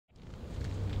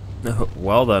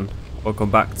Well then,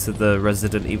 welcome back to the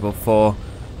Resident Evil 4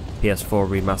 PS4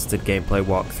 Remastered gameplay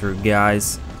walkthrough,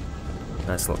 guys.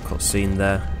 Nice little cutscene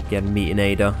there. Again, meeting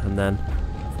Ada, and then,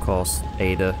 of course,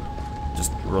 Ada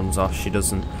just runs off. She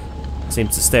doesn't seem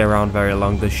to stay around very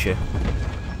long, does she?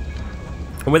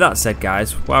 And with that said,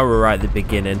 guys, while we're right at the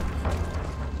beginning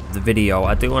of the video,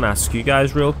 I do want to ask you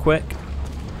guys real quick,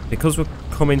 because we're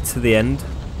coming to the end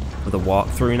of the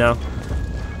walkthrough now,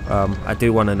 I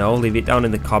do want to know, leave it down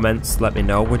in the comments, let me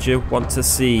know, would you want to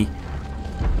see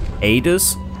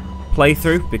Ada's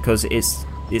playthrough? Because it's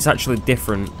actually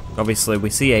different. Obviously we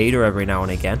see Ada every now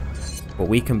and again, but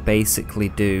we can basically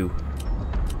do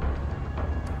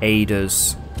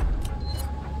Ada's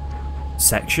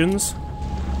sections.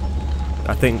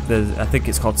 I think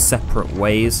it's called Separate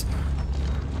Ways.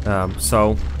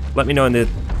 So let me know in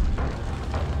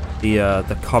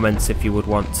the comments if you would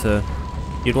want to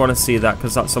see that,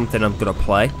 because that's something I'm gonna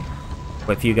play.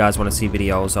 But if you guys want to see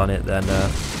videos on it, then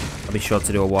I'll be sure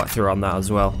to do a walkthrough on that as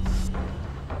well.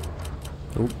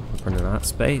 Oh, running out of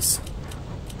space.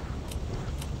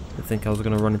 I think I was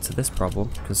gonna run into this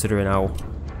problem, considering how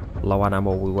low on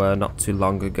ammo we were not too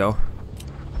long ago.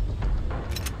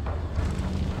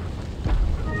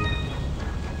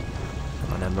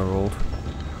 An emerald.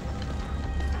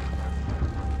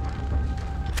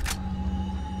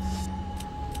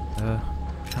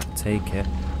 Can't take it.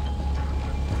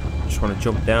 Just want to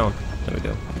jump down. There we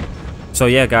go. So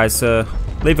yeah, guys,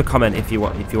 leave a comment if you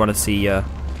want to see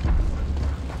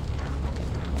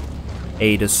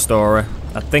Ada's story.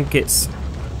 I think it's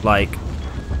like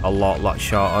a lot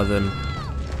shorter than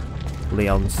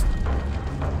Leon's,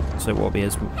 so it won't be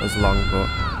as long, but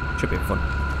should be fun.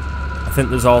 I think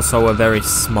there's also a very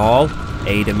small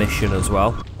Ada mission as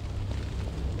well. Do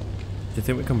you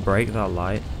think we can break that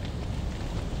light?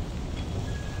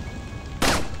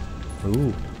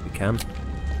 Ooh, we can.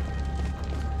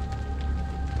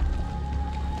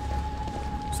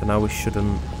 So now we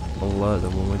shouldn't alert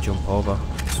them when we jump over.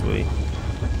 Sweet.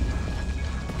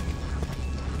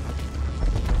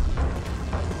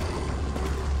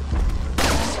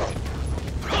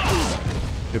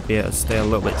 Should be able to stay a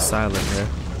little bit silent here.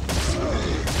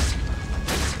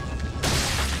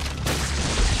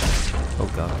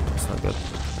 Oh god, that's not good.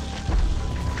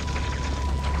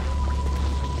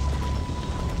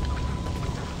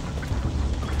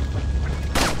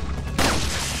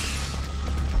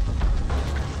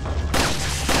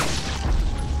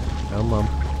 Come on.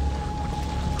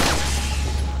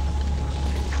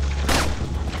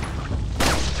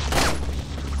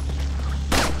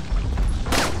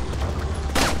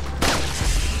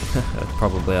 That'd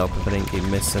probably help if I didn't keep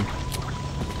missing.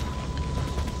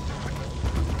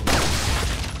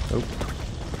 Oh.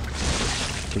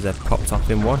 His head popped off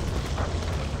in one.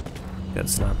 Get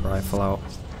the sniper rifle out.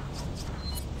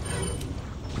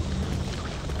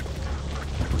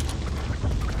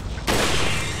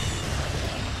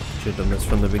 Should have done this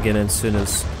from the beginning, as soon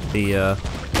as the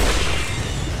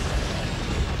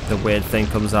weird thing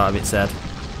comes out of its head.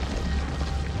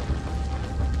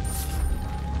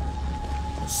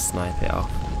 Just snipe it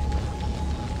off.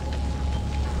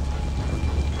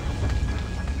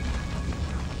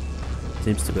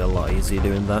 Seems to be a lot easier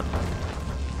doing that.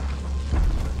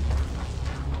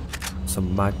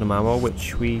 Some magnum ammo,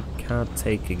 which we can't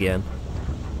take again.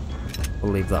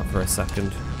 We'll leave that for a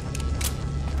second.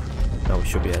 No, we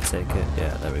should be able to take it.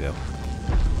 Yeah, there we go.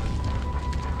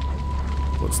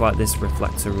 Looks like this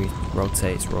reflector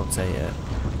rotates it.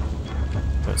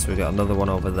 Right, so we got another one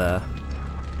over there.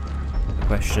 The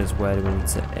question is, where do we need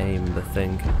to aim the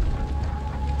thing?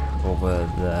 Over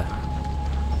there.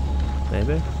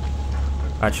 Maybe?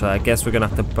 Actually, I guess we're going to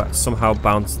have to somehow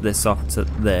bounce this off to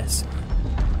this.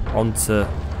 Onto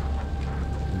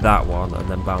that one, and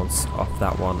then bounce off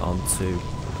that one onto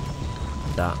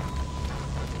that.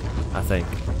 I think.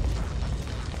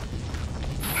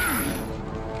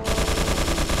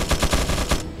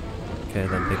 Okay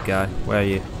then, big guy. Where are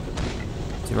you?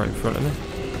 Is he right in front of me?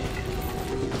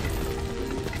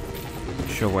 Not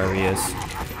sure where he is.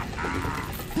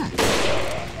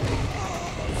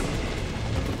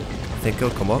 I think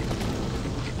he'll come up.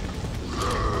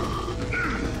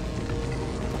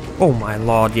 Oh my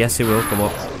lord, yes he will come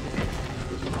up.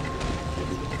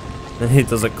 And he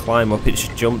doesn't climb up, it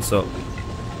just jumps up.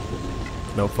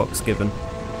 No fucks given.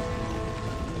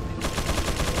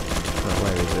 Oh,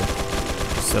 where is he?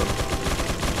 So,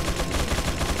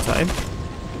 is that him?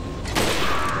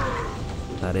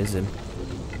 That is him.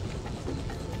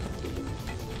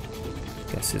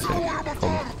 Guess he's gonna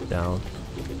come down.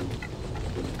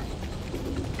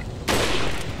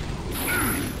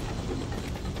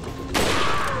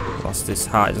 Lost his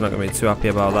heart. He's not going to be too happy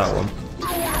about that one.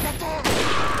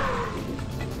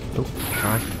 Oh,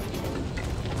 hi.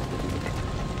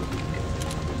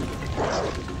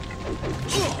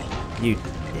 You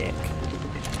dick.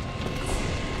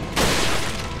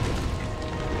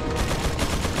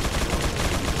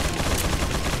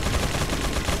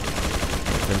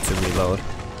 Get him to reload.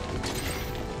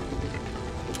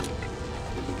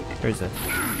 Where is it?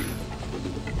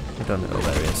 I don't know. Oh,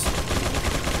 there he is.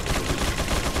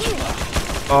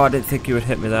 Oh, I didn't think he would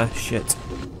hit me there. Shit.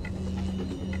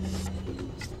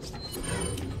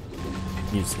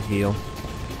 Use the heal.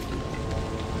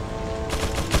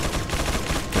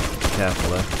 Be careful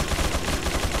there.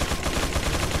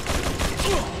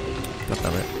 God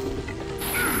damn it.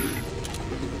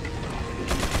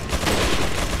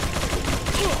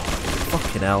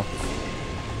 Fucking hell.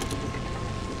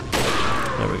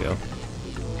 There we go.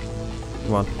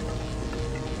 Come on.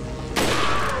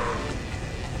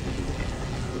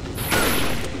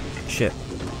 Shit.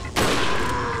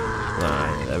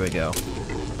 Right, there we go.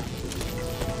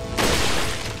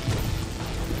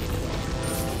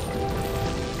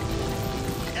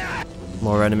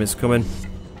 More enemies coming.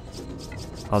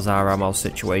 How's our ammo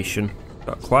situation?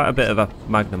 Got quite a bit of a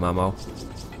magnum ammo.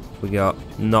 We got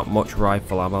not much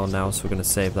rifle ammo now, so we're going to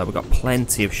save that. We've got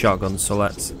plenty of shotguns, so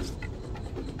let's...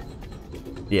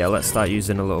 Yeah, let's start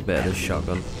using a little bit of this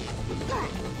shotgun.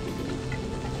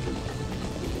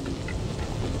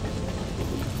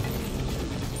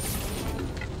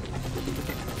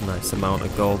 Nice amount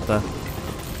of gold there.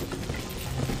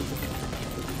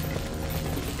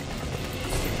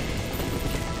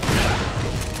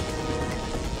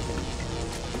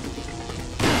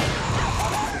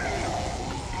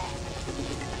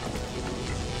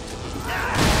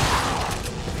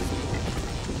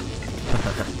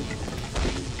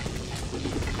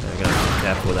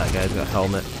 Careful with that guy, he's got a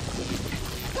helmet.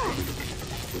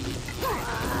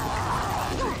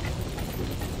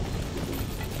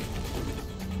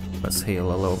 Let's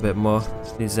heal a little bit more.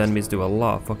 These enemies do a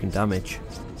lot of fucking damage.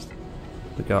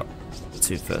 We got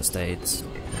 2 first aids.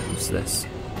 Use this.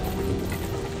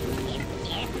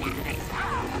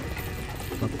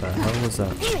 What the hell was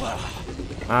that?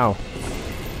 Ow.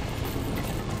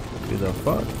 Who the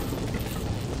fuck?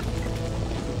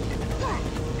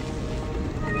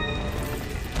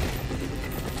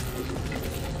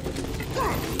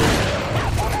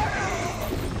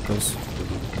 Goes.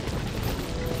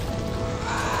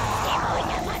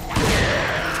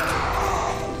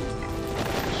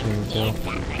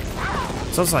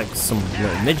 Sounds like some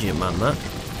little midget man, that.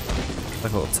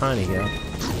 Like a little tiny guy.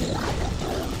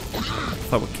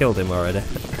 Thought we killed him already.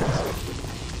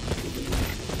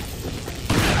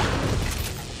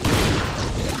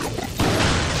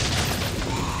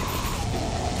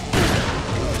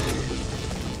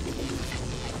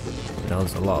 Now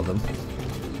there's a lot of them.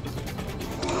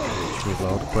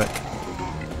 Reload quick.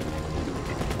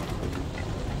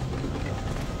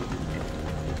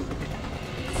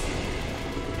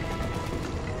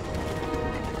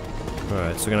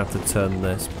 Alright, so we're gonna have to turn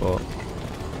this, but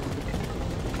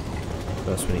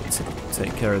first we need to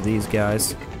take care of these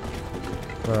guys.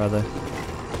 Where are they?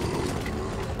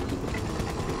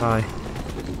 Hi.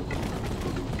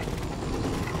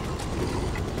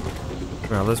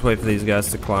 Right, let's wait for these guys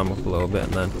to climb up a little bit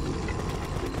and then...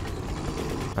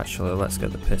 Actually, let's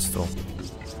get the pistol.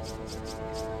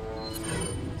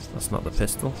 That's not the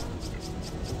pistol.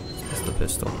 That's the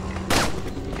pistol.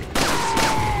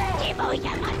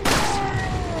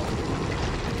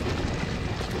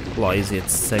 A lot easier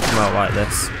to take them out like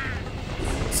this.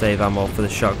 Save ammo for the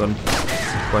shotgun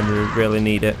when we really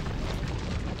need it.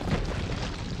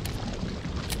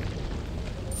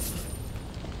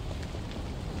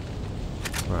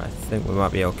 Right, I think we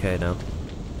might be okay now.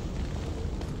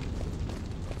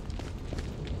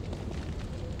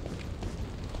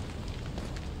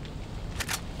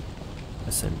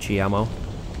 SMG ammo.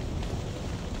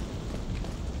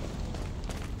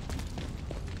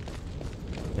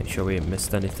 Make sure we haven't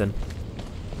missed anything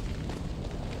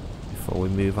before we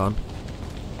move on.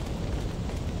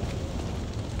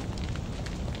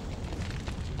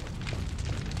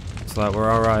 Looks like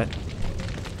we're alright.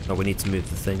 Oh, we need to move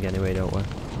the thing anyway, don't we?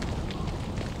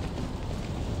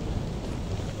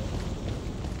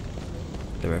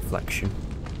 The reflection.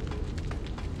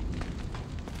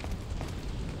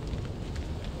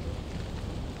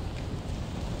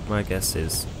 My guess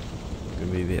is we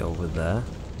move it over there,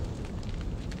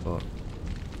 but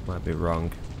might be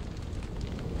wrong.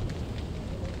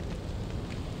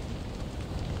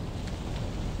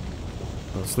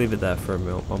 Let's leave it there for a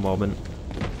moment.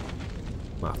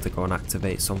 Might have to go and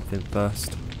activate something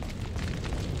first.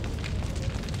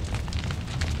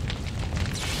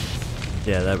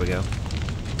 Yeah, there we go.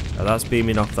 Now that's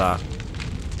beaming off that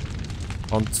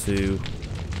onto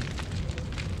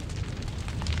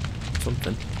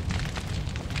something.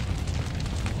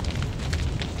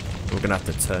 We're gonna have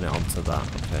to turn it onto that,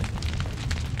 okay?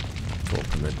 To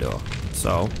open the door.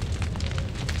 So,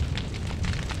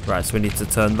 right, so we need to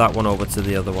turn that one over to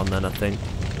the other one then, I think.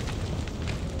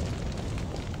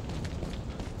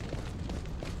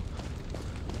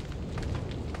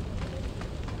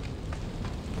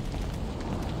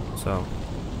 So,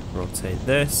 rotate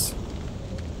this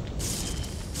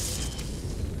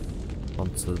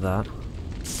onto that.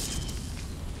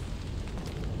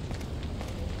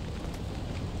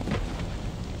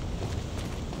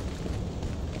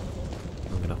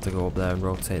 I'm gonna have to go up there and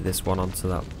rotate this one onto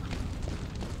that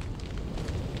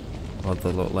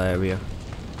other little area.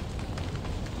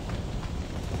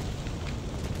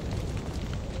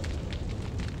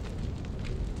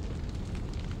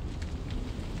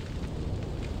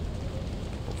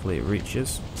 Hopefully it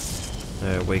reaches.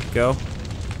 There we go.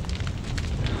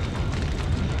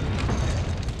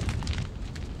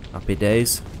 Happy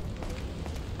days.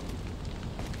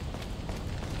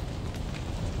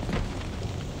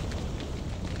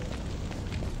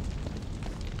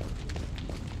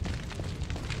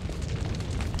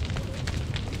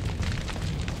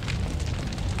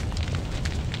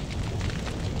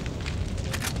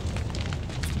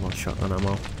 Some more shotgun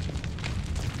ammo.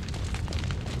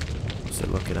 What's it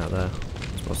looking at there?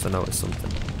 I'm supposed to notice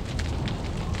something.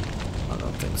 I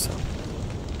don't think so.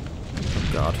 Oh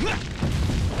god.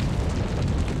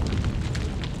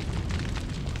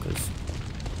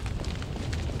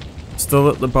 Still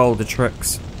at the boulder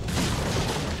tricks.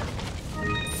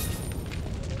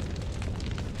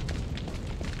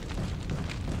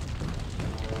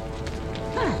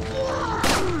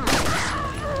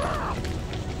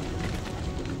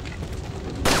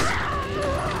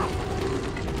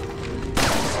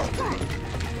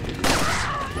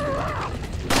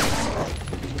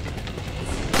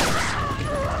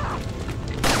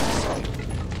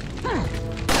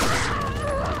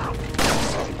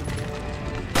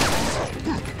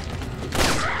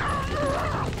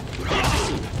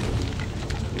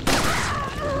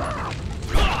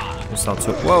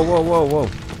 Whoa, whoa, whoa, whoa.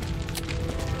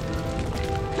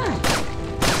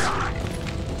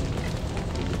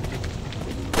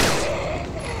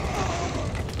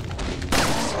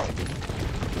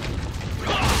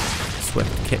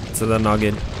 Swift kick to the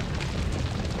noggin.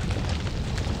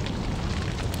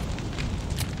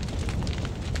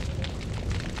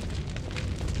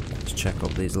 Let's check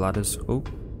up these ladders. Oh.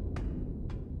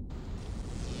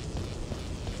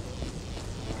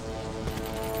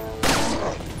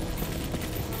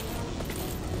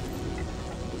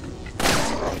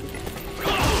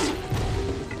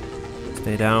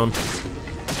 Stay down.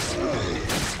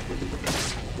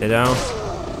 Stay down.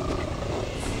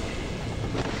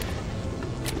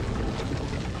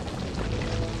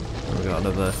 We got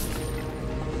another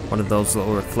one of those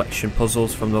little reflection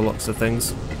puzzles from the looks of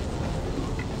things.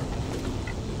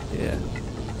 Yeah.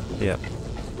 Yep.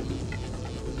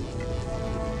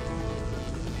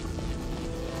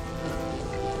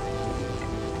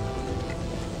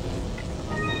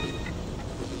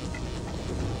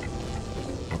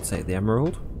 Take the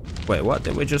emerald. Wait, what?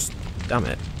 Did we just... Damn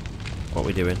it. What are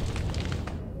we doing?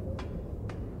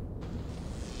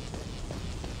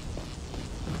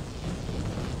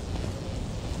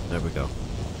 There we go.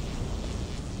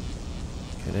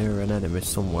 Can hear an enemy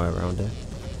somewhere around here.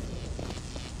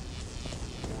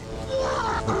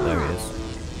 Oh, there he is.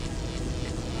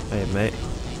 Hey, mate.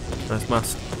 Nice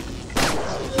mask.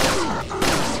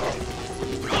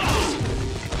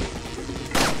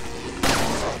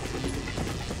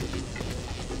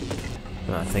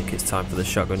 I think it's time for the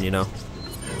shotgun, you know.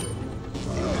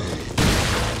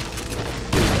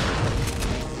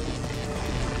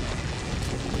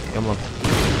 Come on.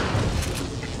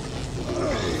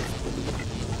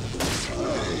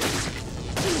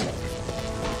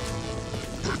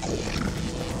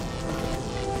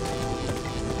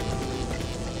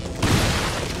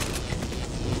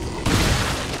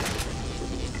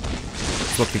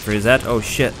 Looking for his head. Oh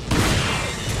shit.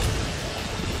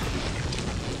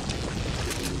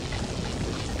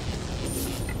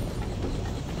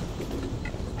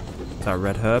 Is that a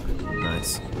red herb?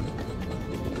 Nice.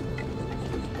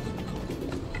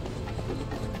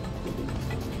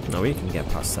 No, we can get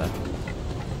past that.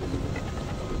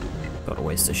 Gotta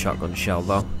waste a shotgun shell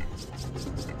though.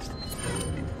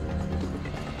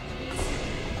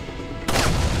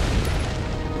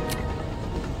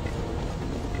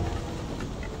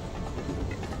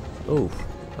 Oh,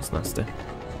 that's nasty.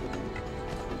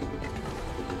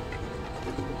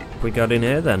 we got in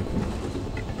here then?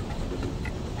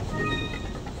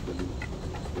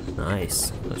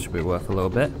 Nice. That should be worth a little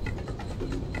bit.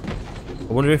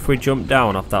 I wonder if we jump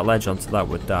down off that ledge onto that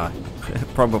would die.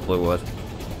 It probably would.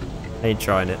 I ain't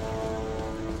trying it.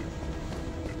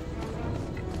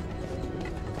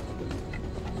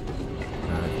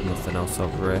 Nothing else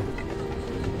over here.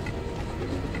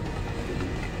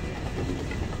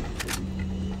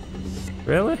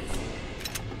 Really?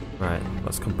 Right,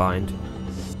 let's combine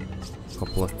a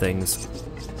couple of things.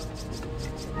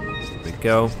 There we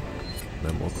go. And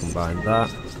then we'll combine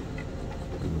that.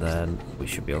 And then we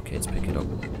should be okay to pick it up.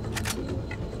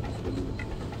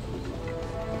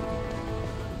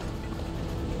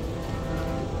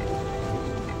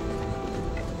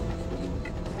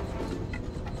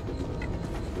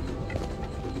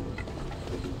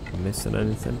 Missing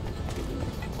anything?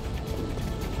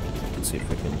 Let's see if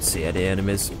we can see any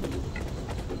enemies.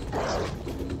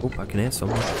 Oh, I can hear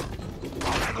someone.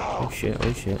 Oh shit,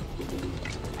 oh shit.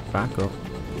 Back up.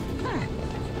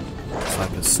 It's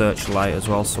like a searchlight as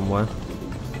well somewhere.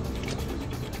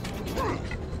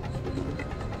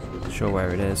 Not sure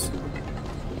where it is.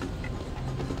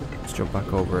 Let's jump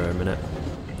back over here a minute.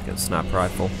 Get the sniper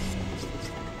rifle.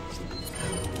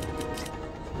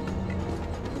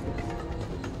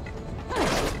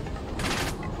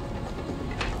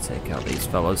 Take out these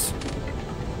fellas.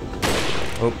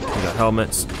 Oh, we got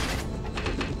helmets.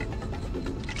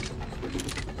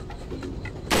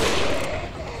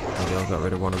 There we go, got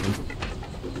rid of one of them.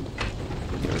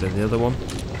 Get rid of the other one.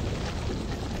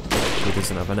 He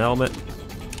doesn't have an helmet.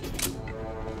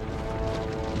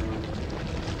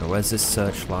 Now, where's this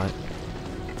searchlight?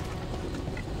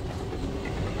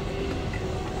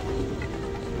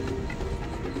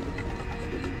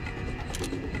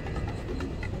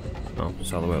 Oh,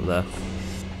 it's all the way up there.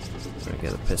 Gonna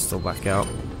get the pistol back out.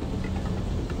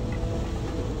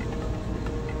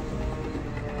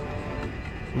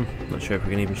 Not sure if we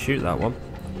can even shoot that one.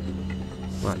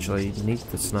 We'll actually need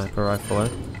the sniper rifle, eh?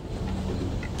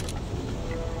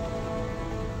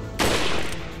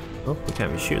 Oh, we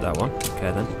can't even shoot that one.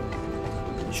 Okay then.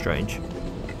 Strange.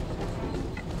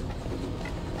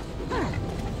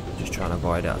 Just trying to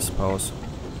avoid it, I suppose.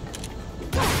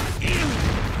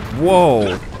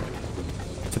 Whoa!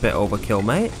 It's a bit overkill,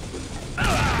 mate.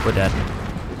 We're dead.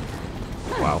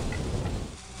 Wow.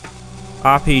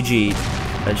 RPG,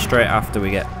 and straight after we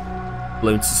get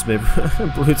blown to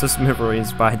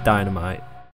smithereens by dynamite.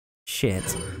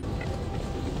 Shit.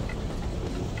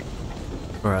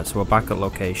 Alright, so we're back at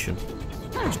location.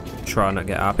 Just trying to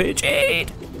get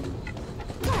RPG'd!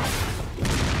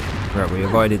 Right, we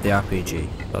avoided the RPG.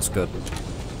 That's good.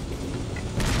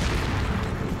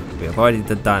 We avoided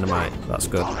the dynamite. That's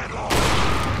good.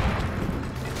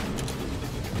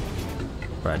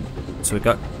 Right, so we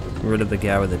got rid of the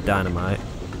guy with the dynamite.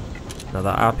 Now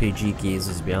that RPG gears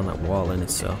is behind that wall, innit,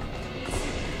 so...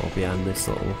 Or behind this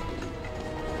little...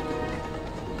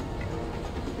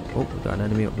 Oh, we've got an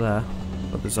enemy up there.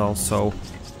 But there's also...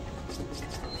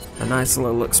 a nice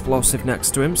little explosive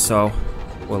next to him, so...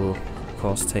 We'll, of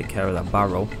course, take care of that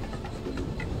barrel.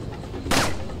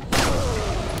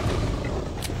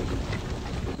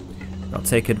 I'll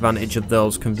take advantage of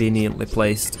those conveniently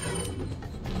placed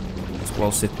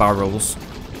explosive barrels.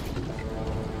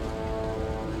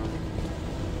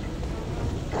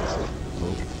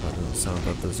 Oh, that doesn't sound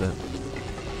good, does it?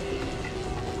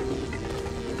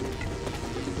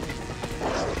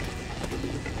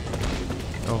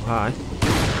 Oh, hi.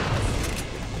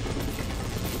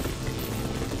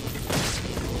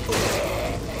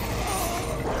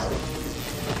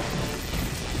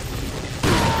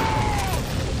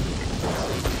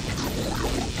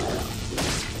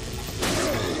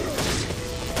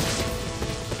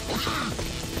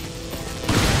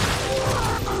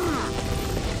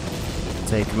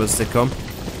 Take was to come.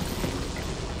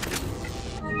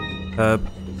 Herb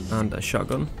and a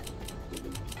shotgun.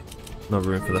 No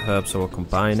room for the herb, so we'll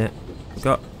combine it. We've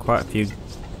got quite a few,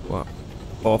 what,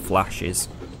 4 flashes.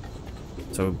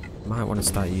 So we might want to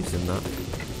start using that.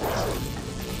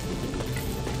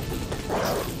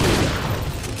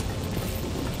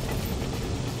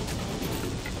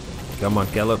 Come on,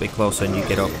 get a little bit closer and you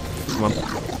get up. Come on. There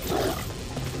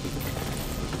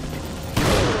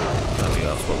we go,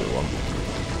 that's what we want.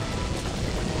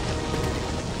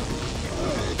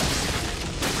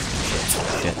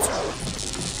 Shit.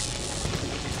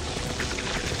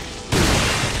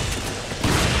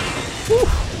 Whew.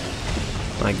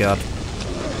 My god.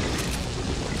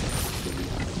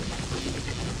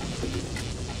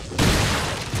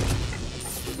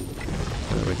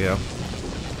 There we go.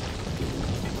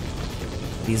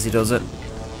 Easy does it.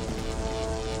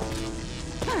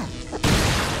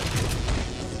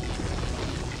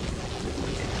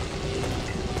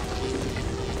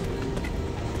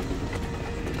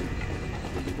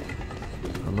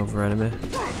 Another enemy.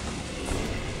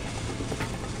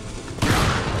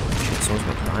 Shit, someone's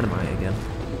got dynamite again.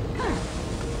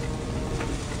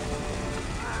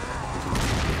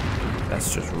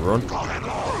 Let's just run.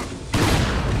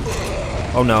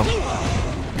 Oh no.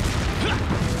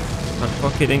 Man,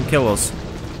 fuck, he didn't kill us.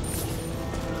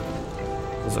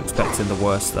 I was expecting the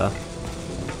worst there.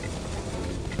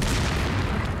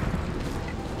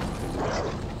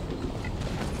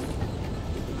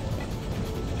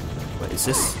 Wait, is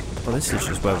this? Oh, this is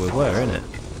just where we were, isn't it?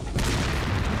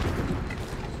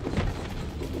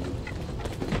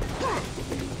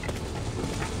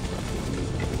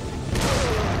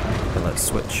 Okay, let's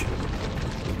switch.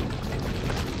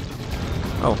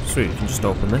 Oh, sweet, you can just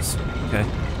open this. Okay.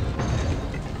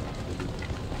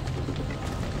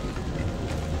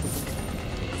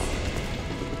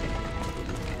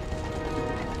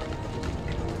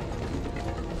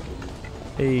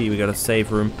 Hey, we got a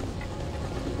save room.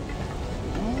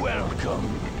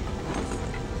 Welcome.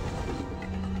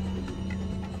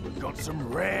 Got some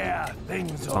rare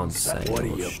things on sale. What are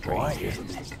you buying?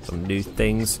 Some new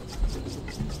things.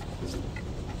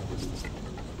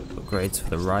 Upgrades for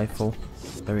the rifle.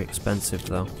 Very expensive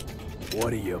though.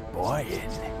 What are you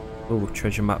buying? Ooh,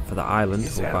 treasure map for the island.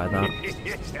 We'll buy that.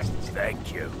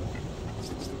 Thank you.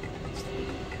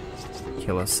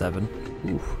 Killer 7.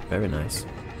 Ooh, very nice.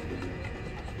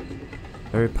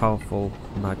 Very powerful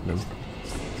magnum.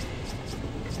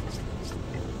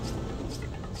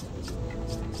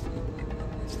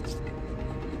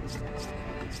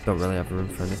 Don't really have room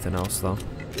for anything else though.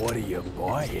 What are you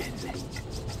buying?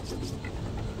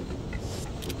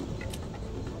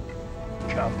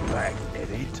 Come back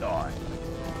anytime.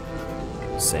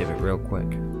 Save it real quick.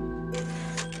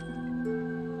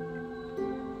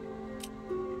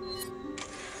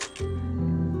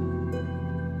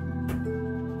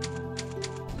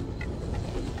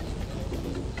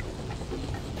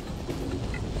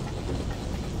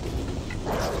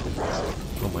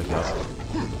 Oh my god.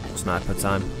 Sniper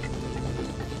time.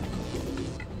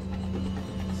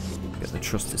 Get the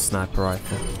trusted sniper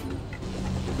rifle.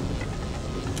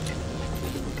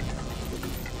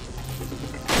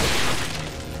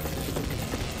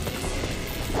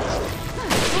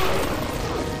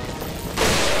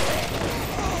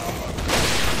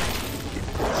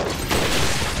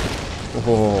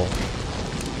 Oh.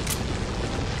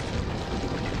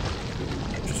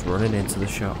 Just running into the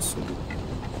shots.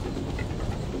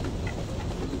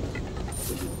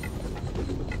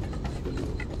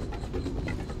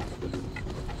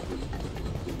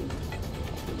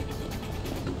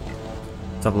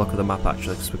 Let's have a look at the map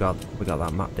actually, because we got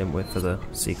that map, didn't we, for the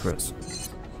secrets.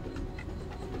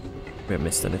 We haven't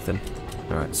missed anything.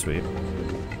 Alright, sweet.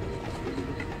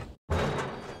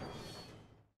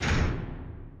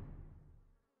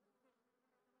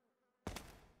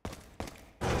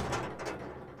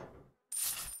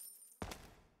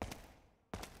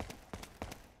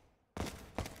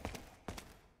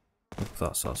 I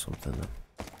thought I saw something then.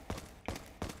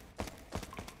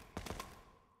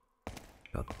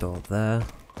 Got a door there.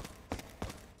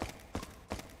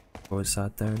 Go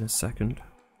inside there in a second.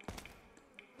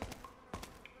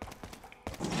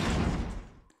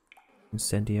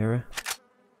 Incendiary.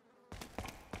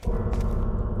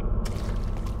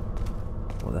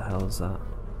 What the hell is that?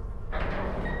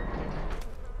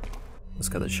 Let's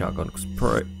get the shotgun because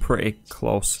pretty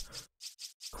close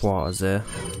quarters here.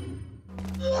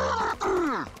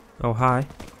 Oh hi.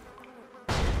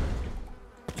 Do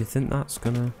you think that's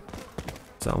gonna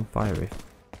set on fire if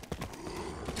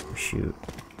we shoot?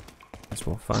 Guess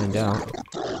we'll find out.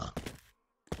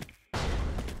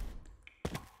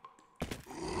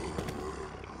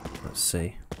 Let's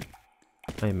see.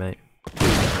 Hey mate.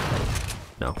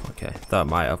 No, okay. That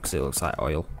might have because it looks like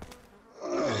oil.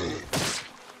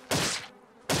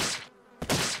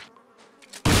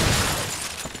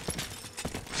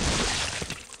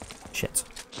 Shit.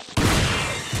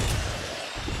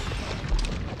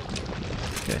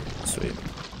 Okay, sweet.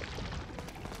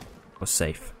 We're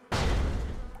safe.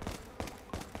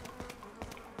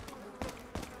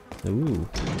 Ooh.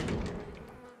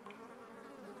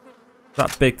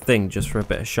 That big thing just for a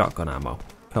bit of shotgun ammo.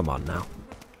 Come on now.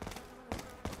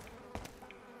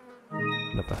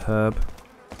 Another herb.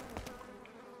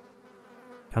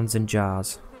 Cans in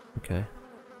jars. Okay.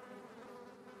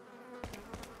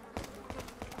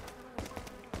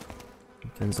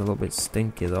 Things a little bit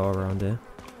stinky though around here.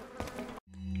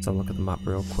 Let's have a look at the map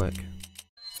real quick.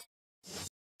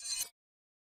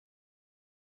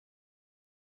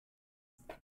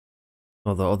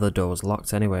 Oh, the other door was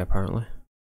locked anyway, apparently.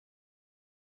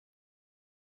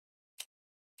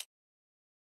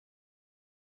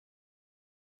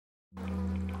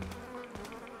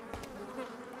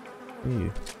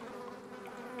 Ooh.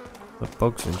 The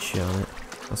bugs and shit on it.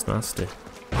 That's nasty.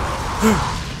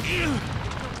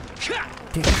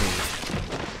 Dickweed.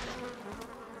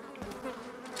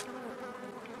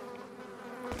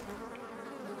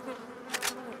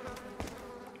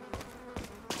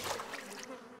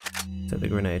 Take the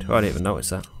grenade. Oh, I didn't even notice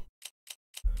that.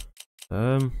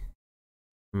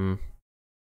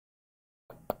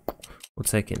 We'll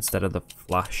take it instead of the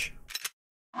flash.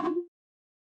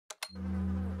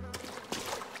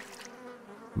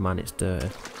 Man, it's dirty.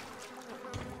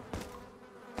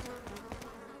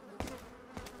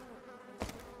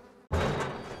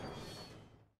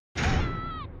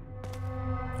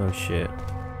 Oh shit.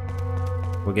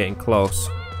 We're getting close.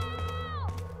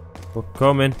 We're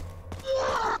coming.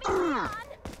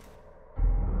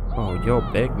 Oh, you're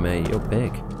big, mate. You're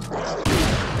big.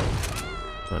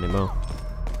 Not anymore.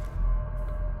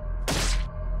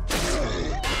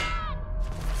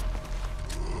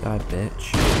 Die,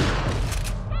 bitch.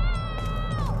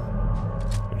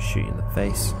 I'm shooting in the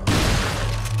face.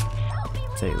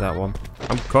 Take that one.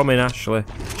 I'm coming, Ashley.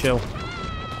 Chill.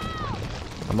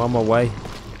 I'm on my way.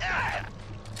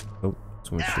 Oh,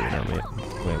 someone's shooting at me.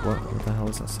 Wait, what? What the hell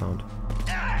is that sound?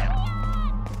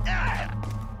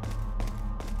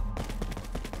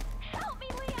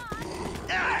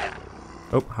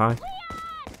 Oh, hi.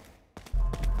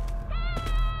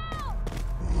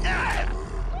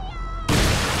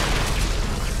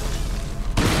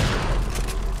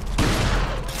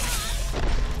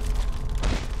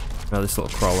 Now this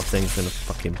little crawler thing's gonna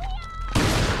fucking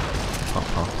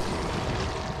pop off.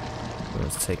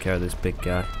 Let's take care of this big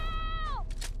guy.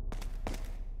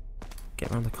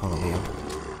 Get around the corner, Leo.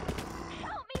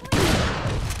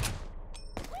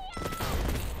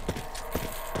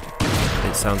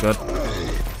 Didn't sound good.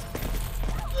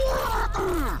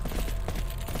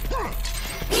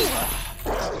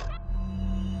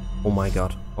 Oh my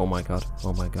god, oh my god,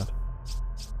 oh my god.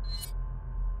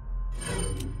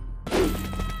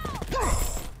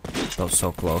 That was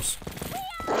so close.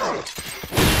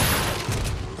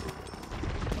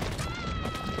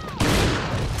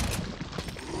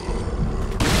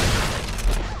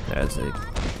 There's it.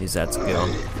 His head's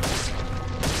gone.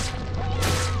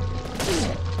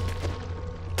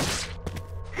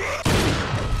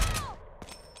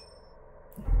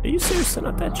 Are you seriously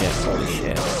not dead yet? Holy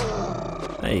shit.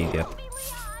 There you go.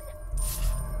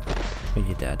 Are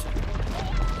you dead?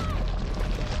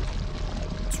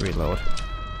 Let's reload.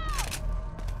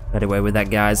 Anyway, with that,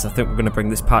 guys, I think we're going to bring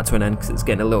this part to an end because it's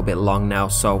getting a little bit long now.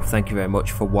 So thank you very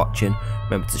much for watching.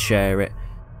 Remember to share it,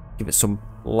 give it some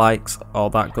likes, all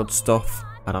that good stuff.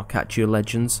 And I'll catch you,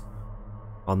 legends,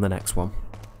 on the next one.